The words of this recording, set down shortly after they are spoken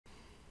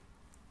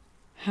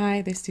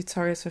Hi, this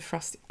tutorial is for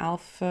Frosty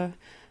Alpha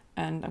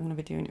and I'm going to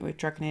be doing it with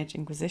Dragon Age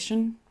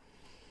Inquisition.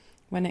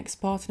 When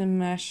exporting a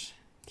mesh,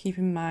 keep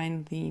in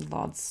mind the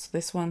LODs.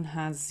 This one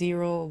has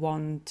 0,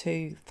 1,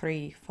 2,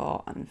 3,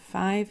 4 and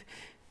 5,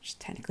 which is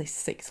technically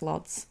 6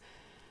 LODs.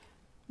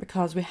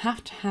 Because we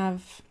have to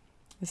have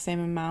the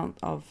same amount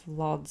of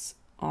LODs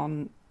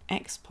on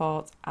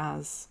export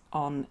as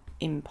on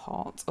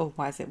import,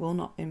 otherwise it will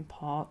not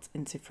import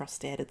into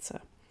Frosty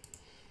Editor.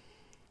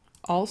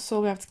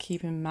 Also, we have to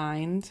keep in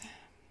mind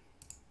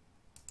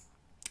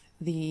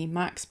the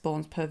max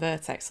bones per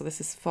vertex, so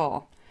this is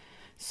 4.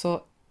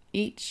 So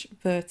each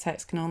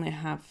vertex can only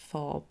have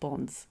 4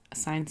 bones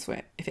assigned to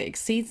it. If it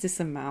exceeds this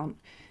amount,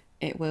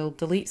 it will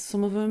delete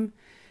some of them,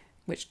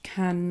 which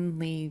can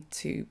lead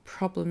to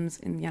problems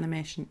in the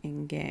animation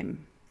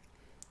in-game.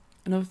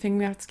 Another thing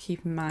we have to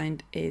keep in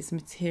mind is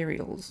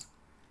materials.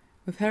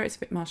 With her it's a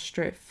bit more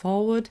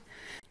straightforward.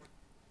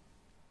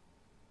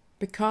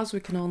 Because we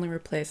can only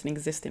replace an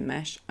existing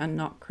mesh and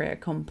not create a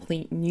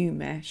complete new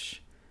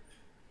mesh,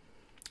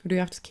 we do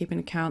have to keep in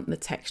account the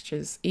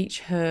textures.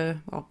 Each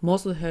hair, or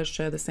most of the hairs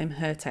share the same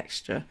hair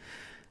texture.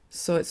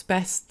 So it's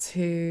best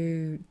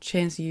to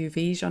change the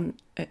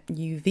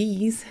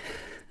UVs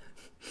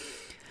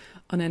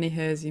on any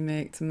hairs you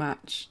make to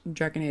match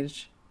Dragon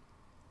Age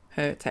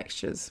hair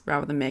textures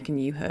rather than make a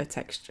new hair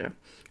texture.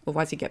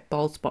 Otherwise you get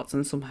bald spots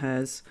on some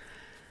hairs.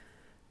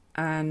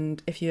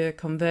 And if you're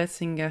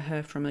converting a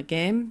hair from a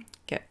game,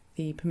 get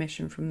the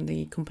permission from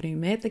the company who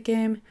made the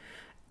game.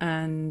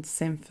 And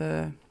same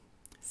for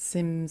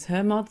Sims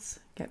hair mods,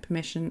 get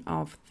permission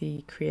of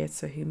the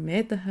creator who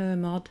made the hair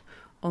mod,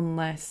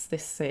 unless they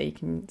say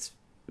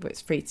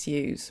it's free to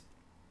use,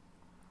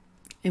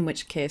 in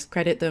which case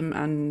credit them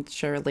and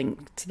share a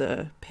link to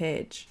the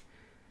page.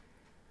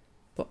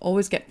 But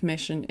always get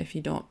permission if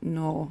you don't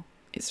know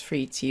it's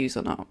free to use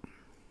or not.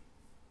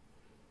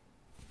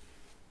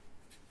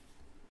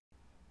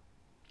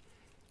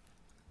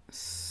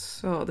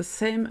 So the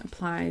same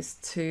applies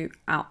to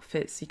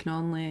outfits. You can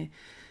only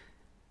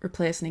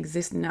replace an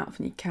existing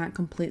outfit. You can't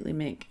completely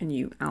make a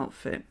new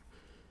outfit.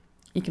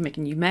 You can make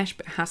a new mesh,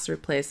 but it has to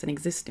replace an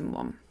existing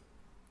one.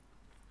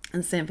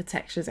 And same for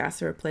textures, it has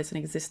to replace an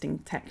existing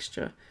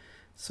texture.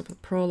 So for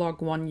Prologue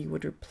 1, you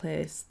would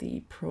replace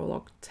the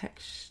Prologue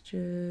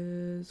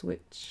textures,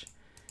 which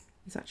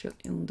is actually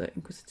under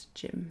Inquisitor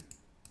Gym.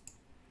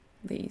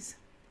 These.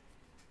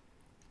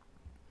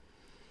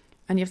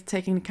 And you have to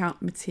take into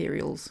account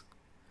materials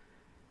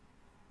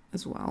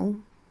as well.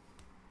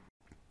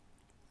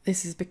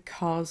 This is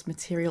because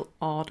material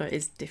order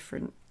is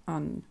different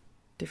on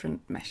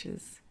different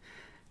meshes.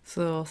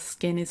 So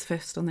skin is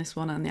first on this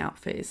one and the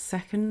outfit is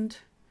second.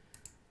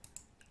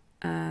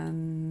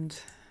 And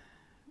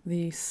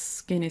the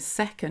skin is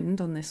second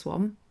on this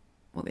one,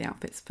 well, the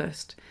outfit's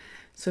first.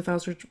 So if I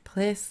was to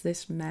replace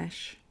this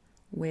mesh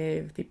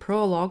with the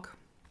Prologue's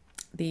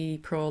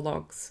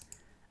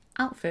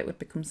outfit would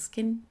become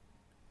skin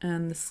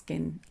and the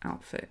skin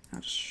outfit.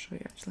 I'll just show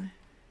you actually.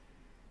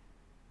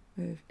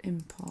 With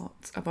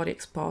import, I've already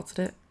exported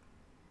it.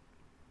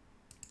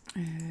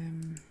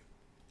 I'm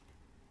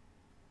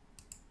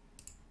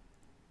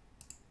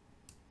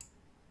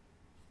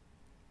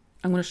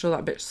going to show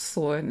that a bit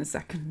slower in a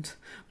second.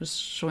 I'm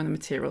just showing the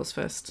materials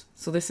first.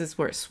 So this is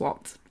where it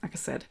swapped. Like I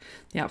said,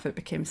 the outfit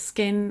became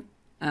skin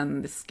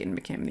and the skin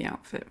became the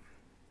outfit.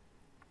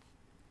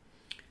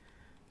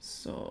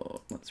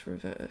 So let's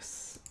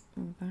reverse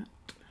that.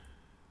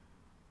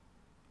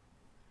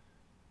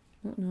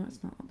 Oh no,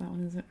 it's not that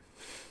one, is it?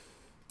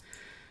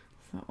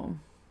 That one.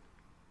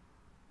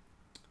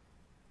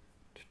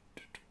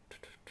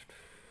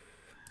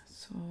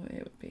 So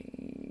it would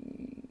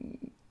be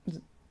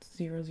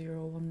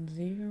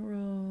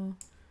 0010.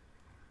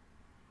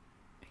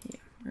 Yeah,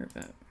 we're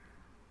about.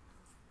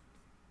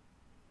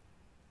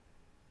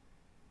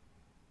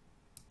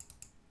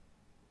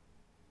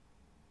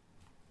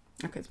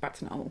 Okay, it's back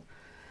to normal.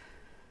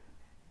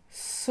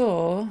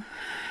 So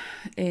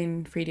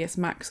in 3ds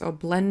Max or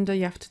Blender,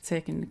 you have to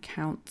take into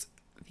account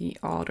the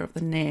order of the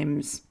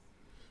names.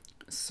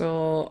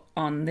 So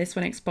on this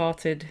one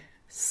exported,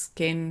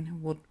 skin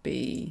would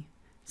be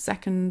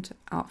second,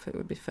 outfit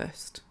would be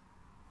first.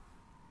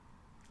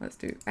 Let's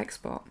do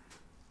export.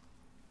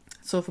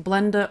 So for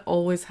Blender,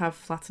 always have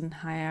flatten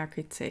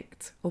hierarchy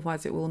ticked,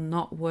 otherwise it will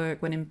not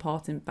work when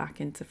importing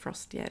back into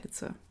Frosty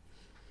Editor.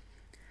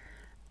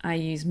 I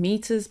use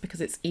meters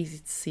because it's easy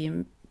to see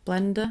in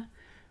Blender,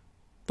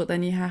 but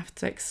then you have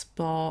to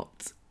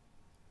export.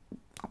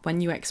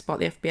 When you export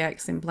the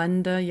FBX in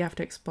Blender, you have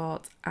to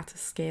export at a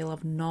scale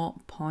of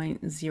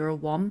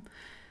 0.01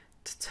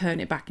 to turn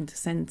it back into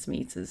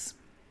centimeters,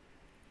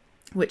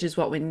 which is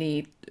what we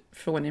need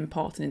for when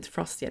importing into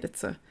Frosty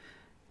Editor.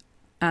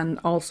 And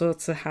also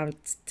to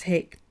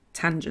take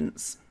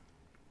tangents.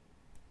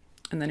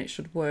 And then it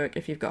should work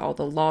if you've got all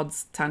the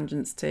LODs,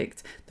 tangents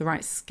ticked, the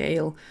right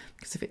scale.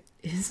 Because if it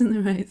isn't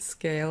the right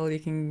scale,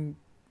 the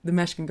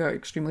mesh can go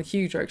extremely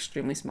huge or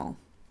extremely small.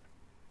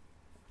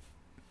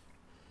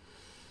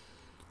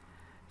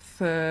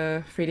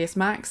 For 3ds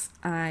Max,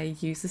 I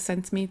use the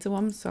centimeter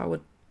one, so I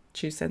would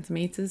choose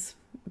centimetres.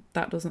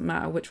 That doesn't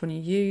matter which one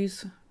you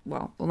use,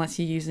 well, unless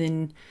you're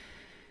using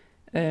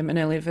an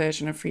earlier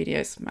version of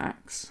 3ds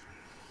Max,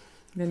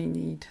 then you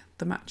need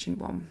the matching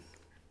one.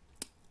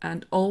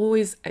 And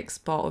always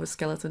export with a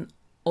skeleton,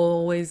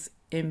 always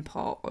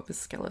import with a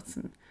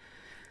skeleton.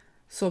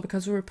 So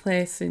because we're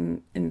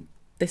replacing, in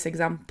this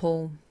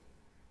example,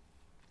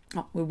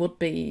 we would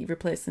be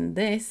replacing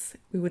this,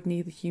 we would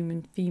need the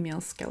human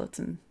female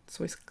skeleton.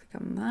 So let's click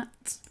on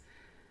that.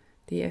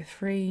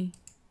 DA3,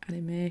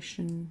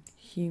 animation,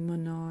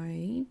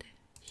 humanoid,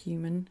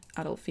 human,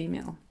 adult,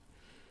 female.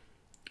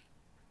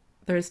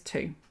 There is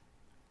 2.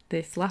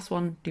 This last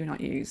one, do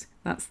not use.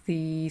 That's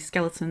the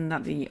skeleton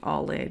that the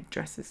all-aid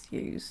dresses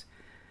use,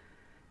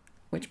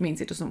 which means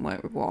it doesn't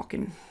work with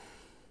walking.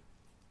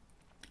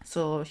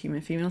 So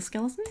human female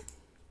skeleton,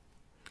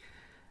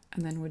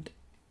 and then would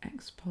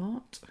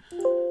export.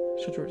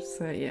 Should I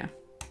say, yeah,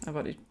 I've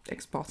already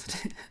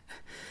exported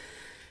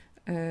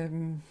it.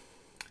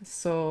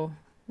 So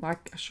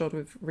like I showed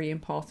with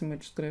re-importing, we're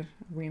just going to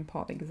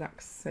re-import the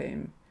exact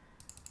same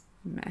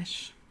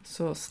mesh.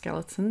 So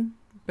skeleton,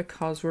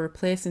 because we're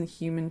replacing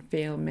human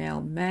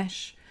female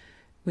mesh,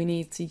 we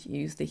need to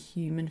use the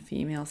human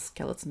female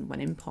skeleton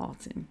when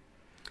importing.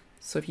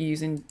 So if you're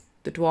using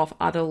the dwarf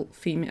adult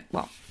female,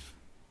 well,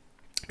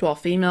 dwarf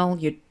female,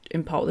 you'd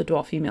import the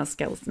dwarf female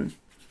skeleton.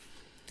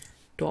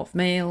 Dwarf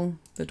male,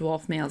 the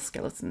dwarf male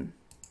skeleton.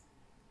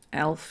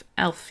 Elf,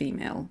 elf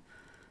female.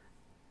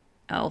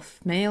 Elf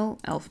male,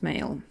 elf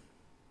male.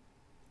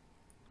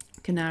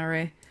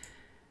 Canary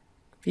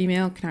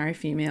female, canary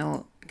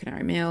female,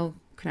 canary male,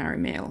 canary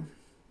male.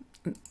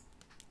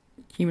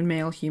 Human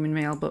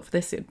male, but for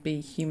this it would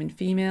be human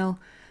female.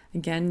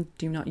 Again,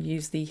 do not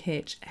use the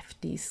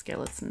HFD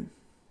skeleton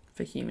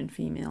for human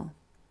female.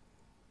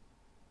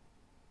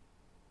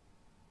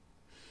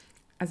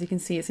 As you can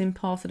see, it's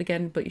imported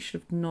again, but you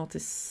should have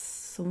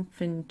noticed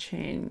something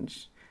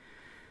changed.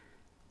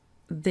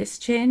 This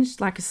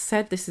changed, like I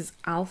said, this is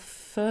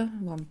alpha.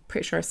 Well, I'm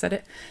pretty sure I said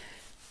it.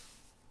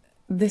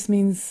 This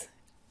means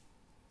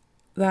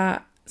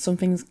that some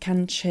things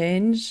can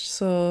change.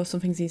 So some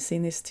things you see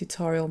in this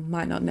tutorial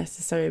might not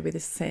necessarily be the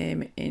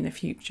same in a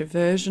future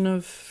version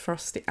of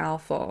Frosty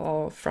Alpha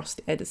or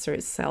Frosty Editor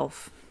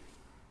itself.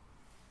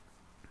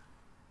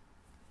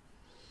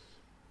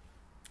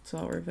 So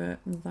I'll revert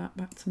that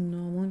back to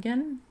normal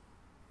again.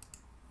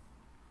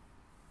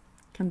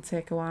 Can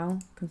take a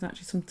while, because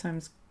actually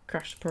sometimes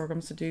crash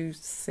programs to do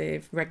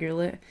save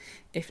regularly.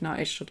 If not,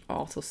 it should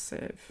auto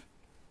save.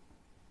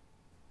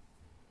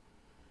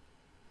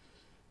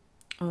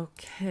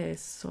 Okay,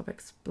 so I've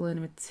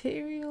explained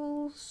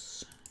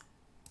materials,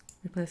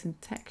 replacing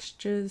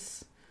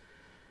textures.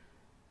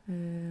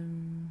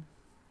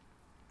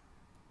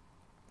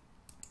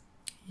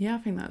 Yeah, I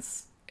think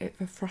that's it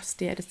for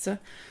Frosty Editor.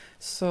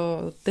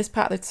 So this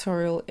part of the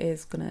tutorial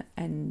is going to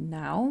end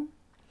now,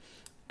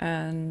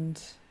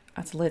 and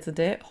at a later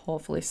date,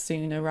 hopefully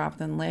sooner rather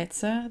than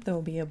later, there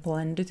will be a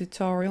Blender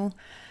tutorial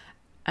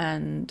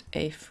and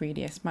a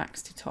 3ds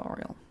Max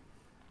tutorial.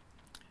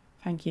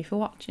 Thank you for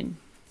watching.